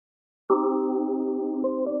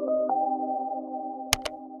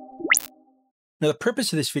Now the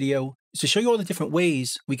purpose of this video is to show you all the different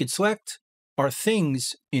ways we could select our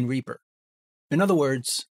things in REAPER. In other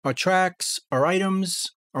words, our tracks, our items,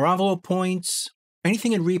 our envelope points,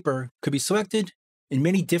 anything in REAPER could be selected in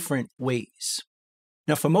many different ways.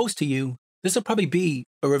 Now for most of you, this will probably be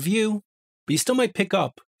a review, but you still might pick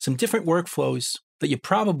up some different workflows that you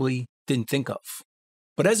probably didn't think of.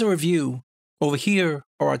 But as a review, over here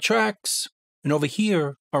are our tracks, and over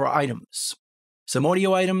here are our items. Some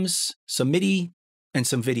audio items, some MIDI, and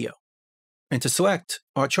some video. And to select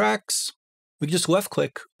our tracks, we can just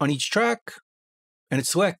left-click on each track, and it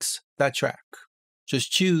selects that track.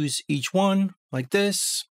 Just choose each one like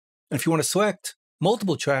this. And if you want to select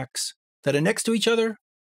multiple tracks that are next to each other,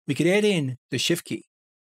 we could add in the Shift key.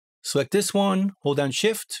 Select this one, hold down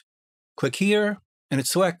Shift, click here, and it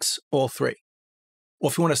selects all three.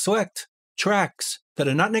 Or if you want to select tracks that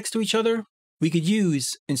are not next to each other, we could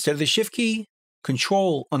use, instead of the Shift key,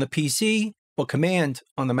 Control on the PC or Command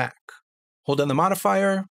on the Mac. Hold down the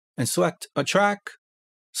modifier and select a track,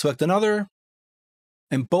 select another,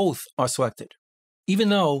 and both are selected, even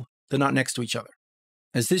though they're not next to each other,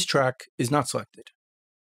 as this track is not selected.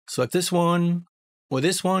 Select this one or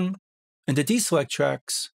this one, and to deselect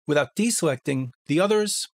tracks without deselecting the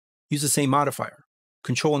others, use the same modifier,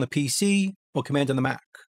 Control on the PC or Command on the Mac.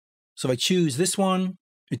 So if I choose this one,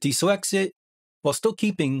 it deselects it while still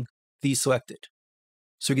keeping these selected.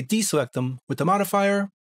 So we could deselect them with the modifier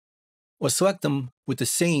or select them with the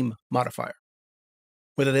same modifier,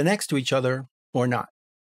 whether they're next to each other or not.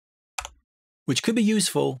 Which could be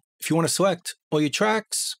useful if you want to select all your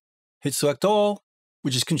tracks, hit Select All,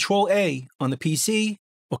 which is Control A on the PC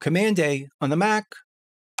or Command A on the Mac.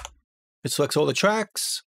 It selects all the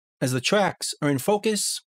tracks as the tracks are in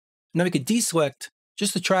focus. Now we could deselect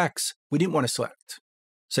just the tracks we didn't want to select.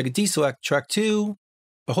 So I could deselect track 2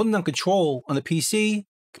 by holding down Control on the PC,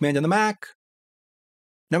 Command on the Mac.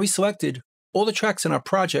 Now we selected all the tracks in our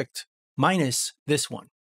project minus this one.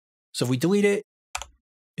 So if we delete it,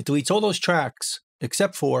 it deletes all those tracks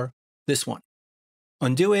except for this one.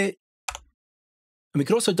 Undo it. And we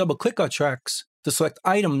could also double click our tracks to select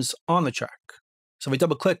items on the track. So if I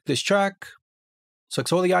double click this track,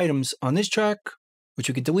 selects all the items on this track, which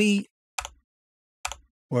we could delete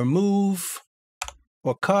or move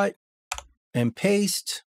or cut and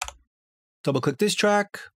paste. Double click this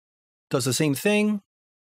track, does the same thing,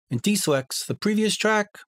 and deselects the previous track.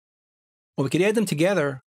 Or we could add them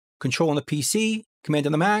together, Control on the PC, Command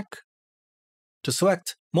on the Mac, to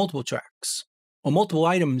select multiple tracks or multiple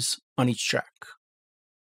items on each track.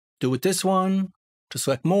 Do it with this one to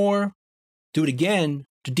select more. Do it again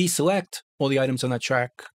to deselect all the items on that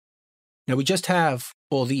track. Now we just have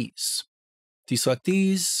all these. Deselect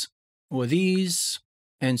these, or these,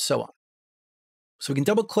 and so on. So we can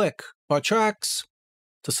double click our tracks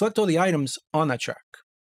to select all the items on that track.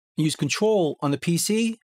 Use Control on the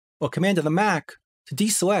PC or Command on the Mac to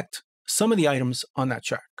deselect some of the items on that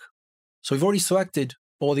track. So we've already selected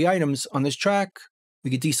all the items on this track.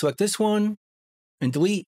 We could deselect this one and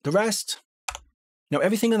delete the rest. Now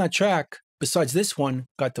everything on that track besides this one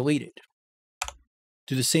got deleted.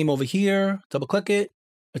 Do the same over here, double click it,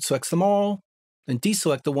 it selects them all, then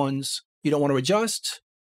deselect the ones you don't want to adjust,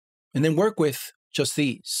 and then work with just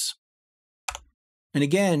these. And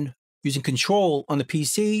again, using Control on the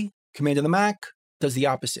PC, Command on the Mac does the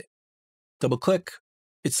opposite. Double click,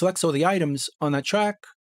 it selects all the items on that track,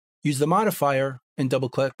 use the modifier and double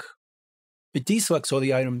click. It deselects all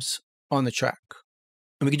the items on the track.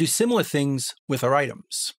 And we can do similar things with our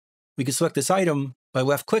items. We can select this item by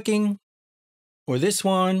left clicking, or this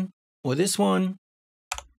one, or this one,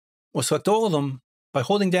 or select all of them by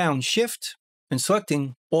holding down Shift and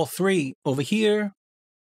selecting all three over here.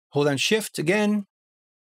 Hold down Shift again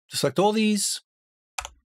to select all these.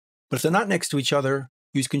 But if they're not next to each other,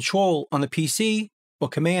 use Control on the PC or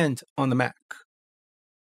Command on the Mac.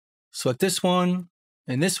 Select this one,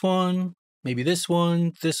 and this one, maybe this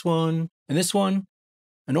one, and this one.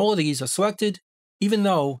 And all of these are selected, even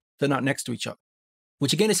though they're not next to each other.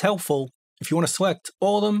 Which again is helpful if you want to select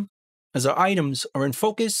all of them as our items are in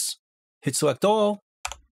focus. Hit Select All,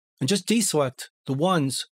 and just deselect the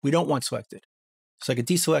ones we don't want selected. So I could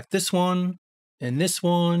deselect this one, and this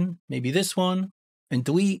one, maybe this one, and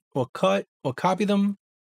delete or cut or copy them,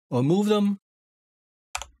 or move them.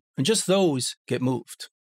 And just those get moved,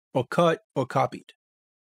 or cut or copied.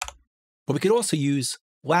 But we could also use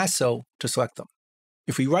Lasso to select them.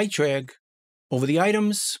 If we right drag over the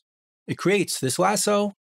items, it creates this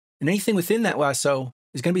lasso, and anything within that lasso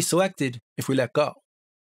is going to be selected if we let go.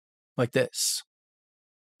 Like this,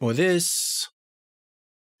 or this,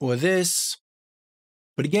 or this.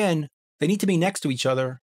 But again, they need to be next to each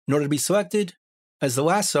other in order to be selected as the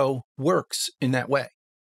lasso works in that way.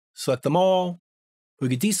 Select them all. We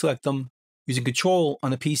could deselect them using Control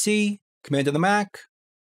on the PC, Command on the Mac,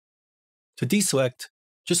 to deselect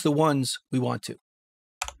just the ones we want to,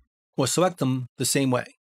 or select them the same way.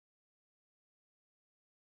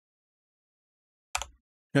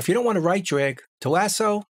 Now, if you don't want to right drag to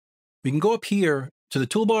lasso, we can go up here to the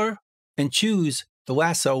toolbar and choose the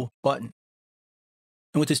lasso button.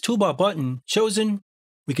 And with this toolbar button chosen,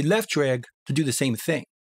 we could left drag to do the same thing.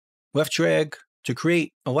 Left drag to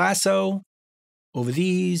create a lasso over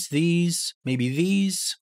these, maybe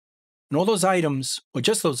these, and all those items, or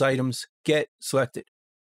just those items, get selected.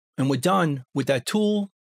 And we're done with that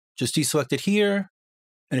tool. Just deselect it here,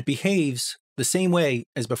 and it behaves the same way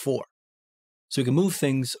as before. So we can move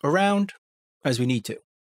things around as we need to.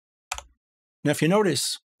 Now, if you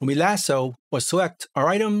notice, when we lasso or select our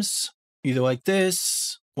items, either like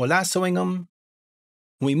this, or lassoing them,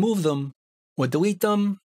 when we move them or delete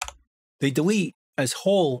them, they delete as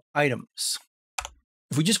whole items.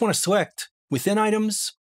 If we just want to select within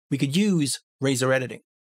items, we could use razor editing.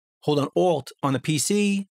 Hold on Alt on the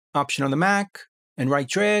PC, Option on the Mac, and right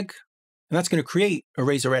drag, and that's going to create a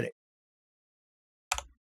razor edit.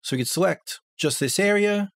 So we could select just this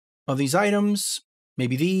area of these items,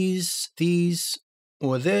 maybe these,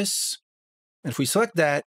 or this. And if we select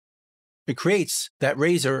that, it creates that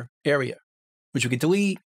razor area, which we could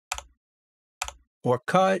delete, or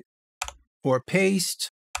cut, or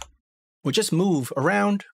paste, or just move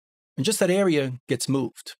around, and just that area gets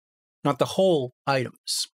moved, not the whole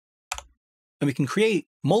items. And we can create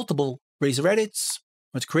multiple razor edits.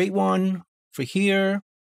 Let's create one for here,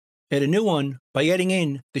 add a new one by adding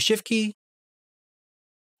in the Shift key,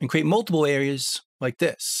 and create multiple areas like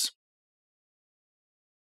this.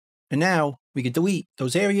 And now we can delete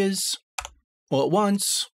those areas all at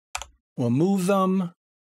once, or move them,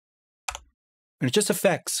 and it just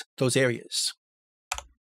affects those areas.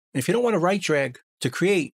 And if you don't want to right drag to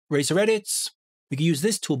create razor edits, we can use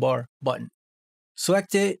this toolbar button.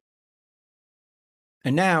 Select it,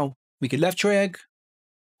 and now we can left drag,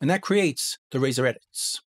 and that creates the razor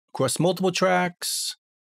edits across multiple tracks,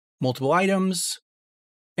 multiple items,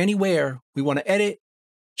 anywhere we want to edit,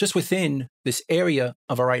 just within this area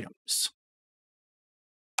of our items.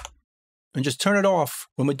 And just turn it off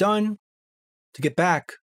when we're done to get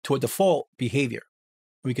back to a default behavior.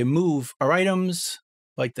 We can move our items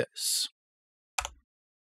like this.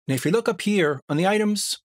 Now, if you look up here on the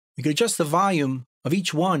items, we can adjust the volume of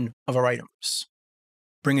each one of our items.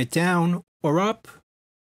 Bring it down or up,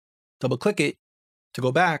 double click it to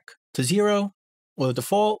go back to 0 or the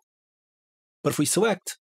default. But if we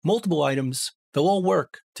select multiple items, they'll all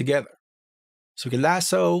work together. So we can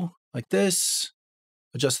lasso like this,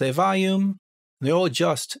 adjust their volume, and they all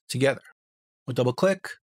adjust together. We'll double click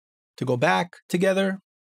to go back together.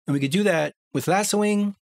 And we could do that with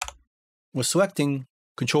lassoing. We're selecting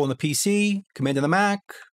Control on the PC, Command on the Mac,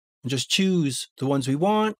 and just choose the ones we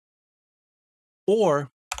want. Or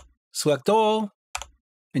select all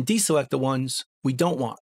and deselect the ones we don't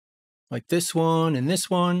want, like this one and this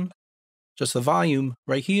one. Just the volume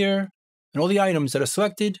right here, and all the items that are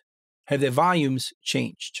selected have their volumes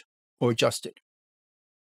changed or adjusted.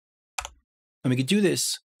 And we could do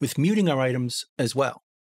this with muting our items as well.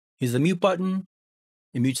 Here's the mute button.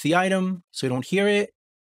 It mutes the item so you don't hear it.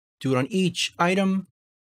 Do it on each item,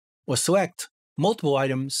 or select multiple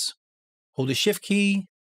items, hold the Shift key,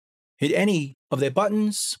 hit any of their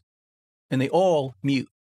buttons, and they all mute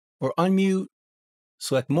or unmute.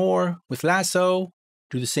 Select more with lasso,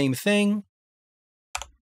 do the same thing.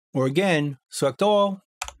 Or again, select all,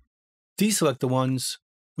 deselect the ones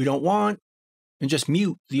we don't want, and just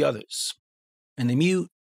mute the others. And they mute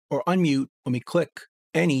or unmute when we click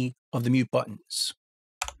any of the mute buttons.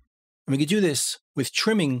 And we can do this with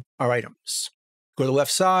trimming our items. Go to the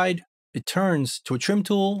left side, it turns to a trim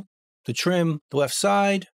tool to trim the left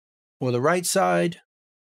side or the right side.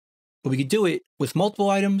 But we could do it with multiple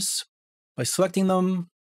items by selecting them,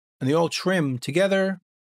 and they all trim together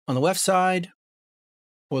on the left side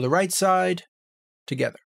or the right side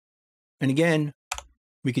together. And again,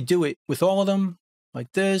 we could do it with all of them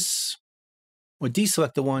like this, or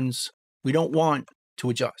deselect the ones we don't want to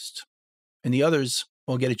adjust. And the others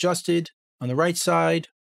will get adjusted on the right side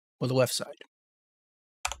or the left side.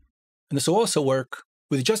 And this will also work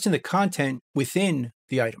with adjusting the content within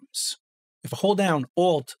the items. If I hold down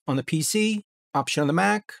Alt on the PC, Option on the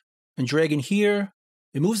Mac, and drag in here,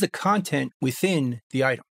 it moves the content within the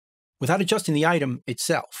item without adjusting the item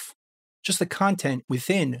itself, just the content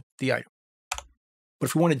within the item. But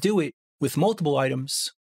if we want to do it with multiple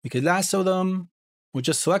items, we could lasso them, or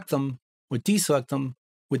just select them, or deselect them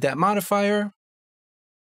with that modifier,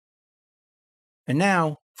 And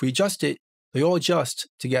now, if we adjust it, they all adjust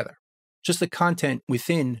together, just the content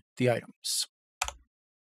within the items.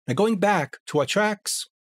 Now going back to our tracks,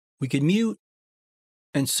 we could mute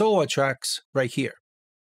and solo our tracks right here.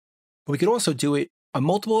 But we could also do it on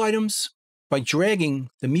multiple items by dragging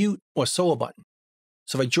the mute or solo button.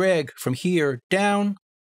 So if I drag from here down,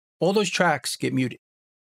 all those tracks get muted,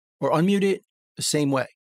 or unmuted the same way.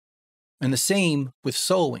 And the same with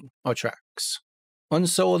soloing our tracks.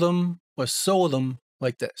 Unsolo them or solo them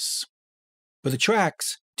like this. But the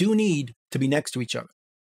tracks do need to be next to each other.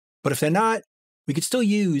 But if they're not, we could still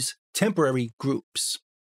use temporary groups,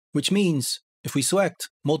 which means if we select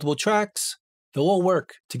multiple tracks, they'll all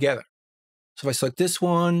work together. So if I select this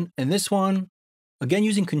one and this one, again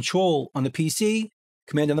using Control on the PC,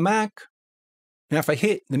 Command on the Mac, and if I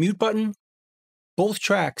hit the mute button, both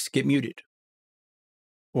tracks get muted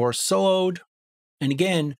or soloed, and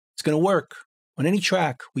again, it's going to work on any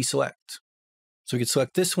track we select. So we could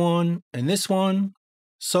select this one and this one,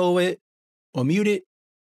 solo it or mute it,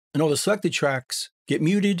 and all the selected tracks get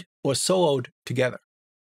muted or soloed together.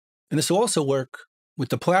 And this will also work with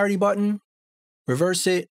the polarity button, reverse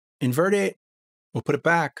it, invert it, or put it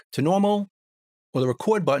back to normal, or the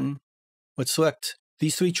record button. Let's select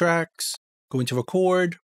these 3 tracks, go into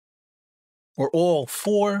record, or all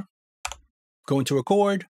 4, go into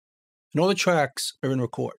record, and all the tracks are in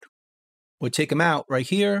record. We'll take them out right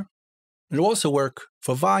here. It'll also work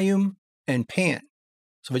for volume and pan.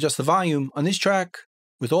 So if I adjust the volume on this track,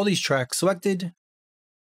 with all these tracks selected,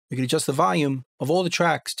 we can adjust the volume of all the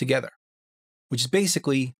tracks together, which is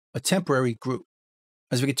basically a temporary group,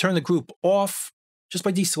 as we can turn the group off just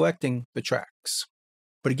by deselecting the tracks.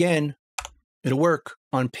 But again, it'll work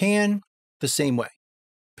on pan the same way.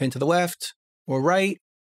 Pan to the left or right,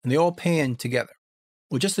 and they all pan together,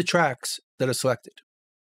 with just the tracks that are selected.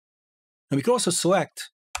 And we can also select,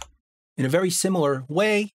 in a very similar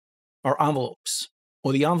way, our envelopes,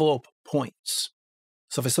 or the envelope points.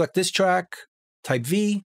 So if I select this track, type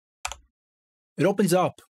V, it opens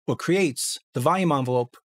up or creates the volume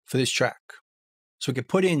envelope for this track. So we could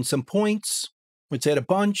put in some points. Let's add a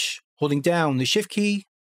bunch, holding down the Shift key.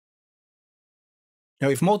 Now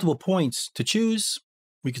we have multiple points to choose.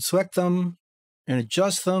 We could select them and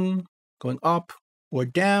adjust them, going up or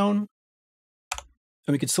down.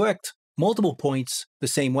 And we could select multiple points the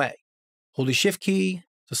same way. Hold the Shift key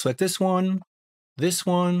to select this one,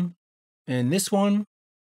 and this one.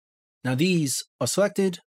 Now these are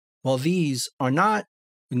selected, while these are not.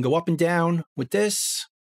 We can go up and down with this,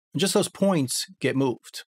 and just those points get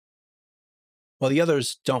moved, while the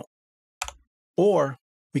others don't. Or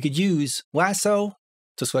we could use lasso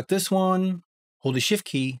to select this one, hold the Shift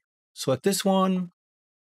key, select this one,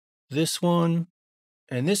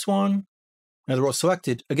 and this one. Now they're all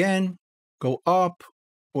selected again. Go up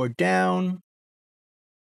or down,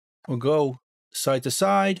 or go side to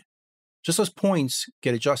side. Just those points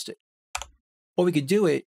get adjusted. Or we could do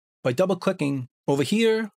it by double-clicking over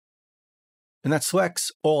here, and that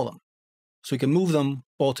selects all of them. So we can move them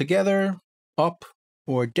all together, up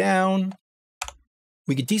or down.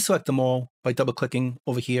 We could deselect them all by double-clicking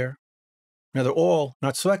over here. Now they're all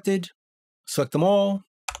not selected. Select them all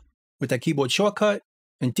with that keyboard shortcut,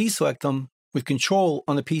 and deselect them with Control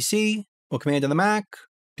on the PC or Command on the Mac.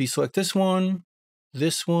 Deselect this one,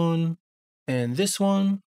 and this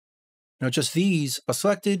one. Now just these are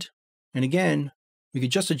selected, and again, we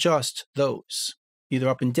could just adjust those, either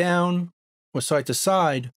up and down or side to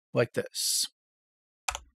side like this.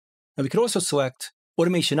 Now we could also select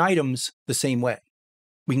automation items the same way.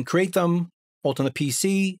 We can create them, Alt on the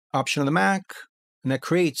PC, Option on the Mac, and that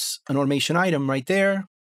creates an automation item right there.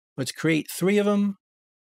 Let's create 3 of them.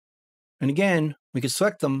 And again, we could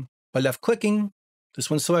select them by left-clicking, this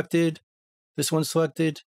one selected, this one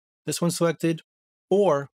selected, this one selected,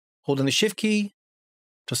 or holding the Shift key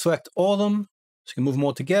to select all of them, so you can move them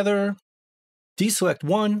all together. Deselect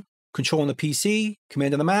one, Control on the PC,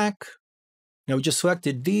 Command on the Mac. Now we just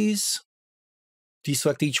selected these.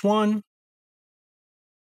 Deselect each one.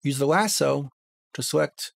 Use the lasso to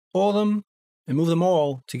select all of them and move them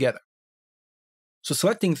all together. So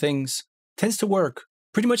selecting things tends to work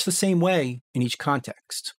pretty much the same way in each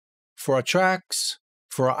context. For our tracks,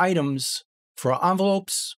 for our items, for our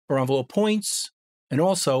envelopes or envelope points, and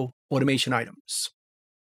also automation items.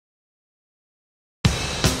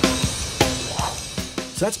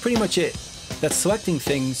 So that's pretty much it. That's selecting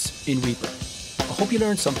things in Reaper. I hope you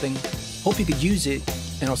learned something, hope you could use it,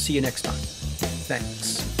 and I'll see you next time.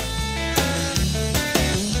 Thanks.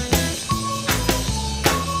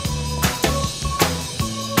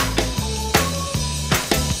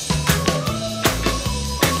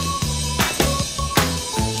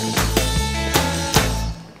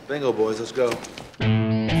 Bingo, boys, let's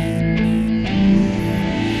go.